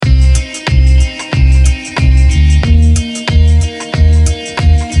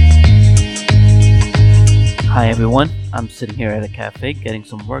everyone. I'm sitting here at a cafe getting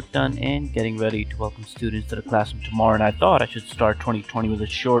some work done and getting ready to welcome students to the classroom tomorrow, and I thought I should start 2020 with a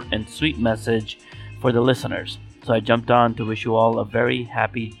short and sweet message for the listeners. So I jumped on to wish you all a very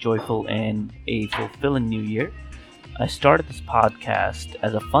happy, joyful, and a fulfilling new year. I started this podcast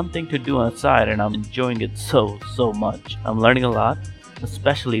as a fun thing to do outside, and I'm enjoying it so much. I'm learning a lot,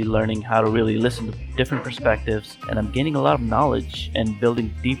 especially learning how to really listen to different perspectives, and I'm gaining a lot of knowledge and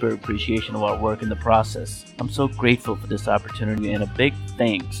building deeper appreciation of our work in the process. I'm so grateful for this opportunity, and a big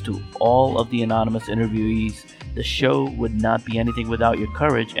thanks to all of the anonymous interviewees. The show would not be anything without your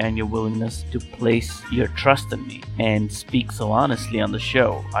courage and your willingness to place your trust in me and speak so honestly on the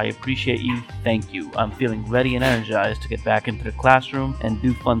show. I appreciate you. Thank you. I'm feeling ready and energized to get back into the classroom and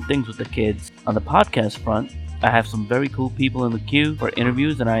do fun things with the kids. On the podcast front, I have some very cool people in the queue for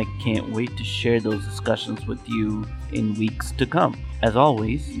interviews, and I can't wait to share those discussions with you in weeks to come. As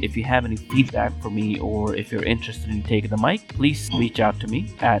always, if you have any feedback for me or if you're interested in taking the mic, please reach out to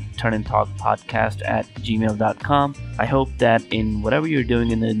me at turnandtalkpodcast@gmail.com. I hope that in whatever you're doing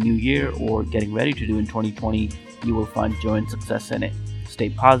in the new year or getting ready to do in 2020, you will find joy and success in it.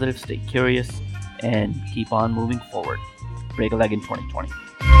 Stay positive, stay curious, and keep on moving forward. Break a leg in 2020.